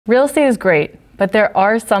Real estate is great, but there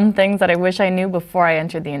are some things that I wish I knew before I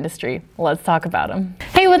entered the industry. Let's talk about them.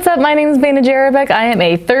 Hey, what's up? My name is Baina Jarabek. I am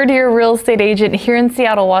a third-year real estate agent here in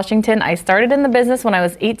Seattle, Washington. I started in the business when I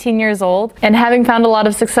was 18 years old, and having found a lot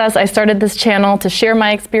of success, I started this channel to share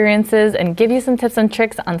my experiences and give you some tips and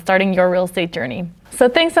tricks on starting your real estate journey. So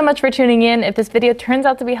thanks so much for tuning in. If this video turns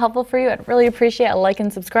out to be helpful for you, I'd really appreciate a like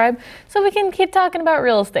and subscribe so we can keep talking about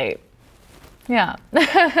real estate. Yeah.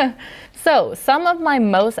 So some of my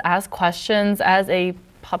most asked questions as a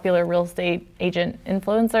popular real estate agent,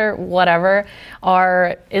 influencer, whatever,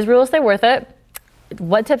 are, is real estate worth it?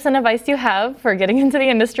 What tips and advice do you have for getting into the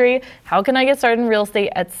industry? How can I get started in real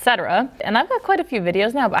estate, etc.? And I've got quite a few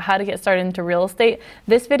videos now about how to get started into real estate.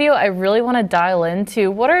 This video, I really want to dial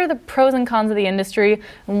into what are the pros and cons of the industry,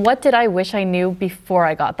 and what did I wish I knew before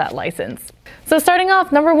I got that license. So starting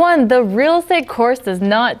off, number one, the real estate course does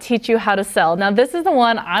not teach you how to sell. Now this is the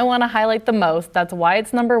one I want to highlight the most. That's why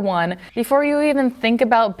it's number one before you even think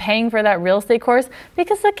about paying for that real estate course,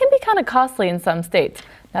 because it can be kind of costly in some states.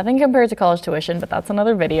 Nothing compared to college tuition, but that's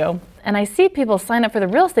another video. And I see people sign up for the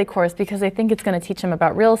real estate course because they think it's going to teach them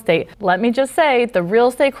about real estate. Let me just say, the real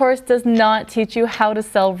estate course does not teach you how to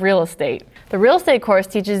sell real estate. The real estate course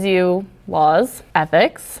teaches you laws,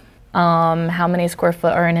 ethics, how many square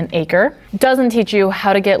foot are in an acre. Doesn't teach you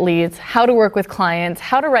how to get leads, how to work with clients,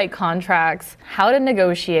 how to write contracts, how to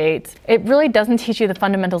negotiate. It really doesn't teach you the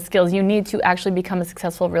fundamental skills you need to actually become a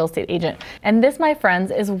successful real estate agent. And this, my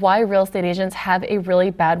friends, is why real estate agents have a really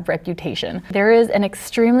bad reputation. There is an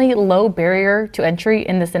extremely low barrier to entry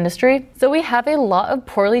in this industry. So we have a lot of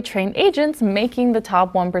poorly trained agents making the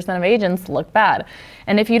top 1% of agents look bad.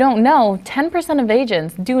 And if you don't know, 10% of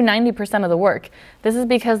agents do 90% of the work. This is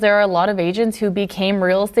because there are a lot of agents who became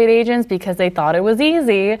real estate agents because they thought it was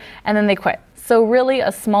easy and then they quit. So really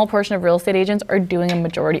a small portion of real estate agents are doing a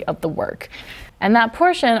majority of the work. And that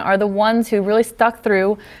portion are the ones who really stuck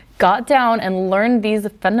through, got down and learned these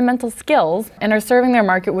fundamental skills and are serving their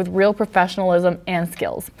market with real professionalism and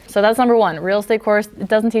skills. So that's number one, real estate course, it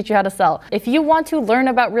doesn't teach you how to sell. If you want to learn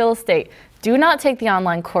about real estate, do not take the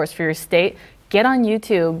online course for your state. Get on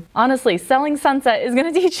YouTube. Honestly, Selling Sunset is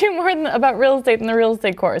going to teach you more about real estate than the real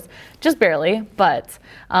estate course. Just barely, but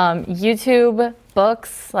YouTube,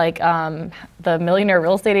 books like The Millionaire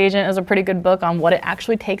Real Estate Agent is a pretty good book on what it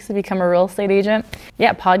actually takes to become a real estate agent.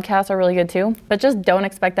 Yeah, podcasts are really good too, but just don't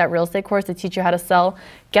expect that real estate course to teach you how to sell.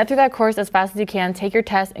 Get through that course as fast as you can, take your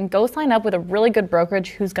test, and go sign up with a really good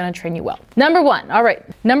brokerage who's going to train you well. Number one, all right.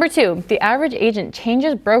 Number two, the average agent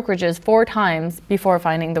changes brokerages 4 times before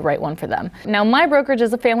finding the right one for them. Now, my brokerage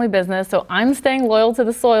is a family business, so I'm staying loyal to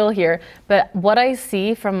the soil here, but what I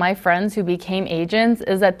see from my friends who became agents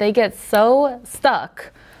is that they get so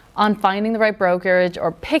stuck on finding the right brokerage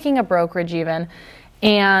or picking a brokerage even,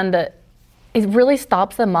 and it really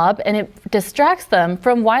stops them up and it distracts them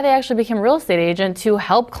from why they actually became a real estate agent to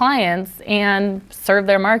help clients and serve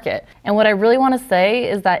their market. And what I really want to say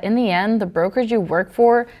is that in the end, the brokerage you work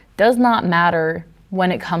for does not matter when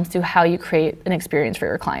it comes to how you create an experience for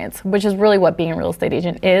your clients, which is really what being a real estate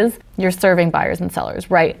agent is. You're serving buyers and sellers,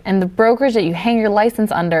 right? And the brokerage that you hang your license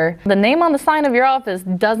under, the name on the sign of your office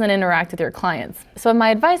doesn't interact with your clients. So my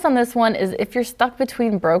advice on this one is if you're stuck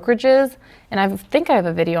between brokerages, and I think I have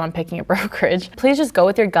a video on picking a brokerage, please just go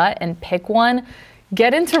with your gut and pick one.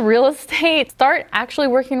 Get into real estate, start actually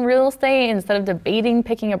working real estate instead of debating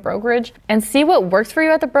picking a brokerage, and see what works for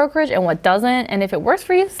you at the brokerage and what doesn't. And if it works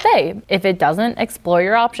for you, stay. If it doesn't, explore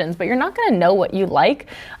your options. But you're not gonna know what you like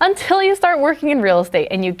until you start working in real estate.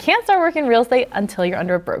 And you can't start working in real estate until you're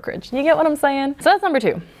under a brokerage. You get what I'm saying? So that's number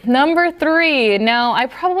two. Number three, now I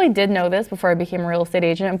probably did know this before I became a real estate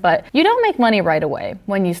agent, but you don't make money right away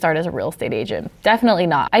when you start as a real estate agent. Definitely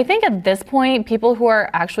not. I think at this point, people who are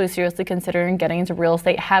actually seriously considering getting into real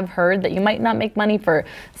estate have heard that you might not make money for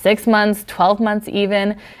 6 months, 12 months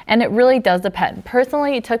even, and it really does depend.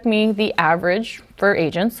 Personally, it took me the average for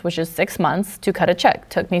agents, which is 6 months, to cut a check. It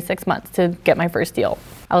took me 6 months to get my first deal.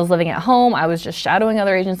 I was living at home, I was just shadowing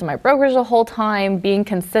other agents in my brokerage the whole time, being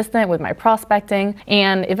consistent with my prospecting,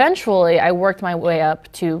 and eventually I worked my way up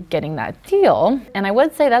to getting that deal. And I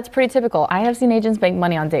would say that's pretty typical. I have seen agents make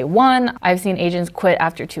money on day one. I've seen agents quit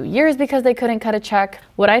after 2 years because they couldn't cut a check.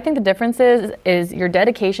 What I think the difference is your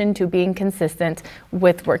dedication to being consistent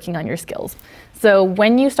with working on your skills. So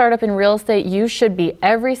when you start up in real estate, you should be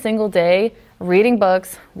every single day reading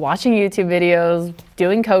books, watching YouTube videos,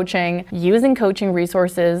 doing coaching, using coaching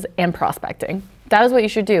resources, and prospecting. That is what you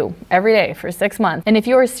should do every day for 6 months. And if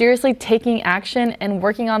you are seriously taking action and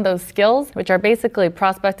working on those skills, which are basically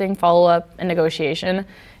prospecting, follow-up, and negotiation,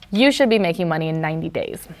 you should be making money in 90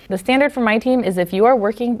 days. The standard for my team is if you are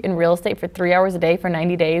working in real estate for 3 hours a day for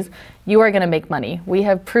 90 days, you are gonna make money. We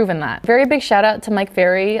have proven that. Very big shout out to Mike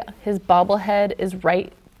Ferry. His bobblehead is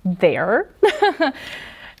right there.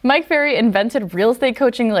 Mike Ferry invented real estate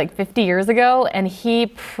coaching like 50 years ago, and he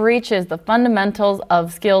preaches the fundamentals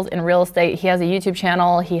of skills in real estate. He has a YouTube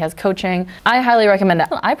channel, he has coaching. I highly recommend it.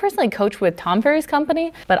 I personally coach with Tom Ferry's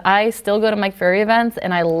company, but I still go to Mike Ferry events,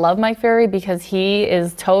 and I love Mike Ferry because he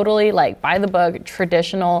is totally like by the book,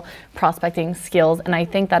 traditional prospecting skills. And I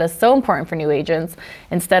think that is so important for new agents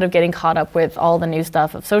instead of getting caught up with all the new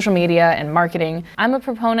stuff of social media and marketing. I'm a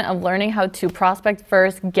proponent of learning how to prospect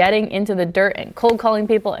first, getting into the dirt and cold calling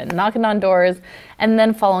people and knocking on doors, and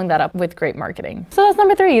then following that up with great marketing. So that's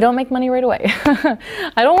number 3, you don't make money right away.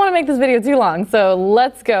 I don't want to make this video too long, so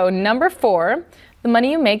let's go. Number 4, the money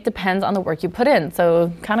you make depends on the work you put in.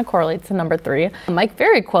 So kind of correlates to number 3. Mike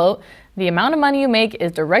Ferry quote, the amount of money you make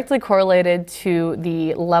is directly correlated to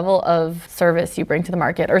the level of service you bring to the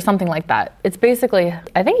market, or something like that. It's basically,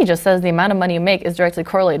 I think he just says the amount of money you make is directly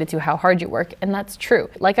correlated to how hard you work, and that's true.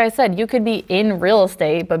 Like I said, you could be in real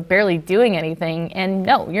estate but barely doing anything, and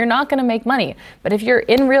no, you're not gonna make money. But if you're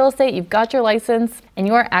in real estate, you've got your license, and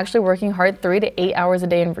you are actually working hard 3 to 8 hours a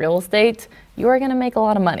day in real estate, you are gonna make a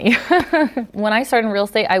lot of money. When I started in real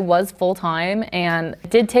estate, I was full-time, and it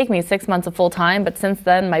did take me 6 months of full-time, but since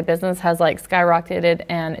then my business has like skyrocketed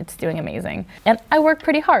and it's doing amazing. And I work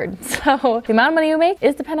pretty hard. So the amount of money you make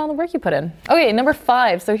is dependent on the work you put in. Okay, number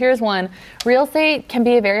 5, so here's one. Real estate can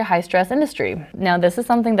be a very high-stress industry. Now this is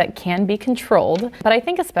something that can be controlled, but I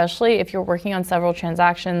think especially if you're working on several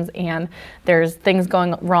transactions and there's things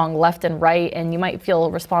going wrong left and right, and you might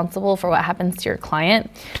feel responsible for what happens to your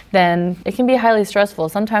client, then it can be highly stressful.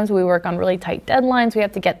 Sometimes we work on really tight deadlines. We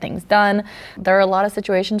have to get things done. There are a lot of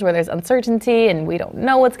situations where there's uncertainty and we don't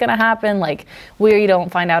know what's going to happen. Like we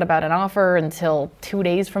don't find out about an offer until 2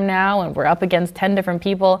 days from now, and we're up against 10 different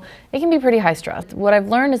people. It can be pretty high stress. What I've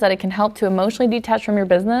learned is that it can help to emotionally detach from your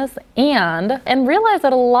business and realize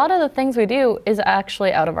that a lot of the things we do is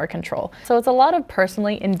actually out of our control. So it's a lot of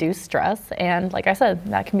personally induced stress, and like I said,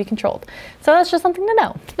 that can be controlled. So that's just something to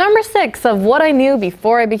know. Number 6 of what I knew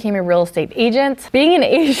before I became a real estate agent. Being an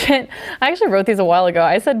agent, I actually wrote these a while ago.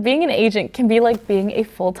 I said being an agent can be like being a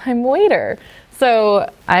full-time waiter. So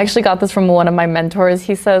I actually got this from one of my mentors.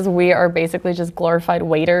 He says we are basically just glorified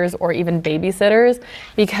waiters or even babysitters,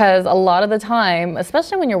 because a lot of the time,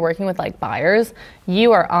 especially when you're working with like buyers,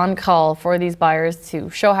 you are on call for these buyers to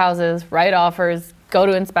show houses, write offers, go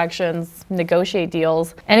to inspections, negotiate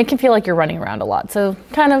deals, and it can feel like you're running around a lot. So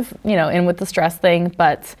kind of, you know, in with the stress thing,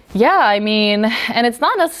 but yeah, I mean, and it's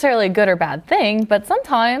not necessarily a good or bad thing, but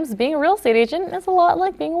sometimes being a real estate agent is a lot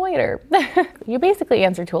like being a waiter. You basically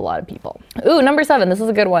answer to a lot of people. Ooh, number 7, this is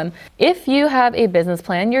a good one. If you have a business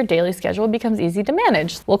plan, your daily schedule becomes easy to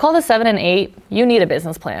manage. We'll call this 7 and 8. You need a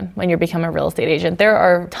business plan when you're becoming a real estate agent.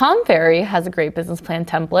 Tom Ferry has a great business plan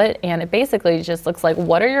template, and it basically just looks like,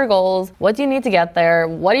 what are your goals? What do you need to get there?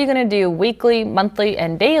 What are you gonna do weekly, monthly,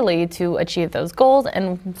 and daily to achieve those goals?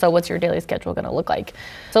 And so what's your daily schedule gonna look like?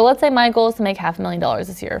 So let's say my goal is to make $500,000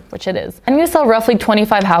 this year, which it is. I'm gonna sell roughly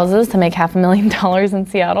 25 houses to make $500,000 in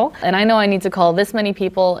Seattle. And I know I need to call this many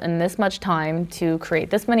people in this much time to create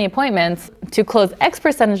this many appointments, to close X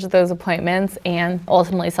percentage of those appointments, and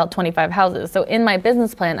ultimately sell 25 houses. So in my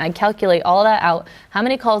business plan, I calculate all that out. How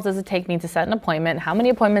many calls does it take me to set an appointment? How many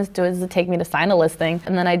appointments does it take me to sign a listing?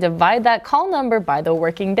 And then I divide that call number by the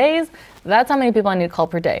working days. That's how many people I need to call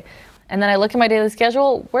per day. And then I look at my daily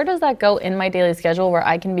schedule. Where does that go in my daily schedule where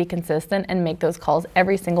I can be consistent and make those calls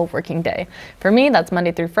every single working day? For me, that's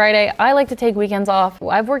Monday through Friday. I like to take weekends off.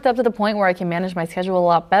 I've worked up to the point where I can manage my schedule a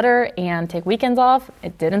lot better and take weekends off.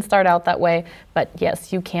 It didn't start out that way, but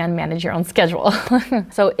yes, you can manage your own schedule.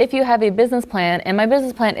 So if you have a business plan, and my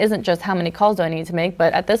business plan isn't just how many calls do I need to make,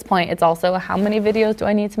 but at this point, it's also how many videos do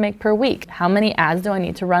I need to make per week? How many ads do I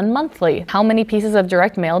need to run monthly? How many pieces of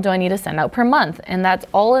direct mail do I need to send out per month? And that's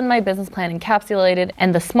all in my business plan encapsulated,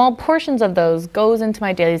 and the small portions of those goes into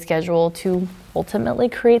my daily schedule to ultimately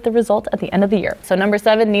create the result at the end of the year. So number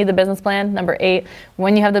 7, need the business plan. Number 8,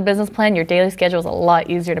 when you have the business plan, your daily schedule is a lot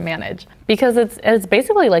easier to manage because it's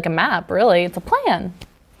basically like a map, really. It's a plan.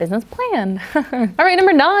 Business plan. All right,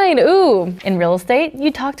 number 9, ooh, in real estate, you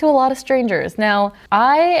talk to a lot of strangers. Now,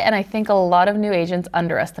 I think a lot of new agents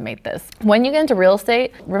underestimate this. When you get into real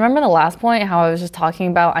estate, remember the last point, how I was just talking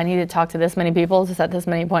about I need to talk to this many people to set this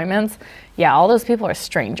many appointments? yeah, all those people are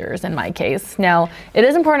strangers in my case. Now, it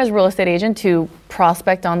is important as a real estate agent to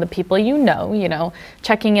prospect on the people you know,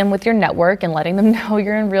 checking in with your network and letting them know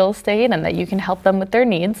you're in real estate and that you can help them with their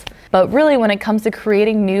needs. But really, when it comes to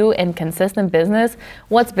creating new and consistent business,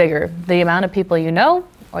 what's bigger, the amount of people you know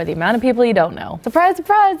or the amount of people you don't know? Surprise,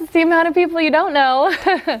 surprise, it's the amount of people you don't know.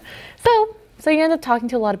 So you end up talking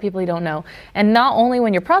to a lot of people you don't know. And not only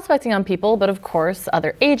when you're prospecting on people, but of course,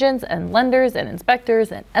 other agents and lenders and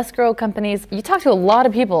inspectors and escrow companies. You talk to a lot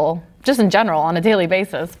of people just in general on a daily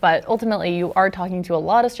basis, but ultimately you are talking to a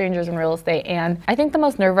lot of strangers in real estate. And I think the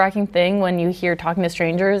most nerve-wracking thing when you hear talking to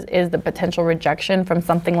strangers is the potential rejection from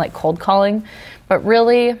something like cold calling. But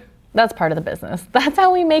really, that's part of the business. That's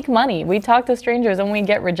how we make money. We talk to strangers and we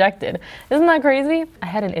get rejected. Isn't that crazy? I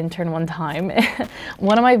had an intern one time.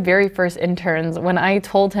 One of my very first interns, when I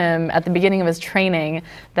told him at the beginning of his training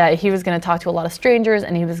that he was gonna talk to a lot of strangers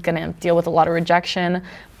and he was gonna deal with a lot of rejection,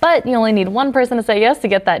 but you only need one person to say yes to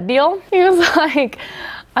get that deal. He was like,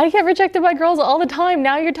 I get rejected by girls all the time.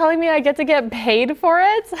 Now you're telling me I get to get paid for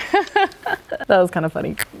it? That was kind of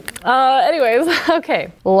funny. Anyways,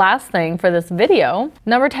 okay. Last thing for this video,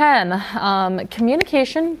 number 10,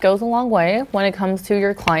 communication goes a long way when it comes to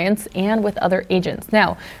your clients and with other agents.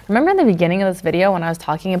 Now, remember in the beginning of this video when I was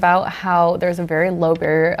talking about how there's a very low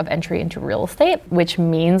barrier of entry into real estate, which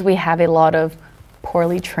means we have a lot of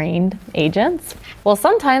poorly trained agents? Well,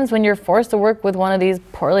 sometimes when you're forced to work with one of these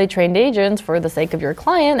poorly trained agents for the sake of your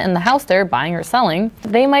client and the house they're buying or selling,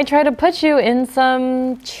 they might try to put you in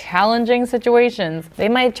some challenging situations. They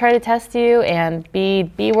might try to test you and be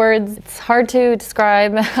B-words. It's hard to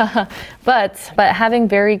describe, but having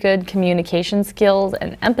very good communication skills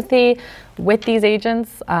and empathy with these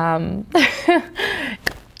agents,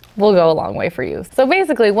 will go a long way for you. So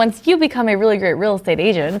basically, once you become a really great real estate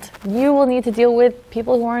agent, you will need to deal with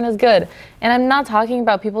people who aren't as good. And I'm not talking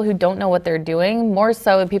about people who don't know what they're doing, more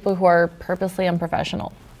so people who are purposely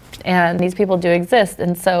unprofessional. And these people do exist.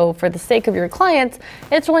 And so for the sake of your clients,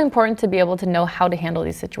 it's really important to be able to know how to handle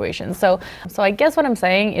these situations. So I guess what I'm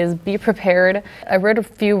saying is be prepared. I read a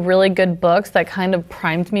few really good books that kind of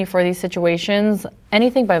primed me for these situations.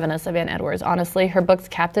 Anything by Vanessa Van Edwards, honestly. Her books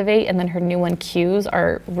Captivate and then her new one Cues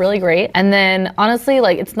are really great. And then honestly,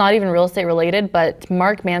 like, it's not even real estate related, but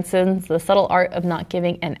Mark Manson's The Subtle Art of Not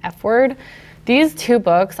Giving an F Word. These two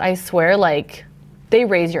books, I swear, like, they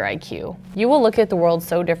raise your IQ. You will look at the world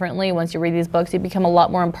so differently once you read these books. You become a lot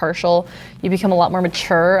more impartial. You become a lot more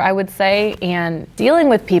mature, I would say, and dealing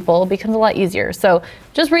with people becomes a lot easier. So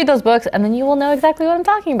just read those books and then you will know exactly what I'm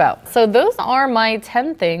talking about. So those are my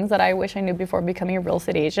 10 things that I wish I knew before becoming a real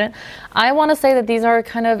estate agent. I want to say that these are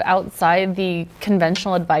kind of outside the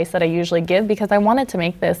conventional advice that I usually give because I wanted to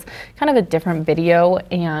make this kind of a different video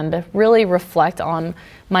and really reflect on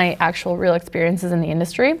my actual real experiences in the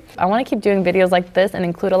industry. I want to keep doing videos like this and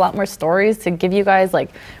include a lot more stories to give you guys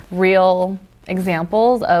like real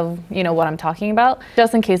examples of, you know, what I'm talking about,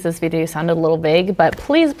 just in case this video sounded a little vague. But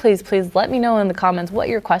please, please, please let me know in the comments what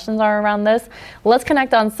your questions are around this. Let's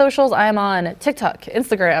connect on socials. I'm on TikTok,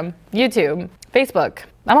 Instagram, YouTube, Facebook.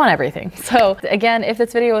 I'm on everything. So again, if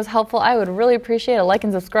this video was helpful, I would really appreciate a like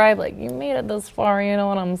and subscribe. Like, you made it this far, you know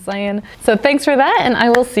what I'm saying? So thanks for that, and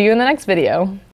I will see you in the next video.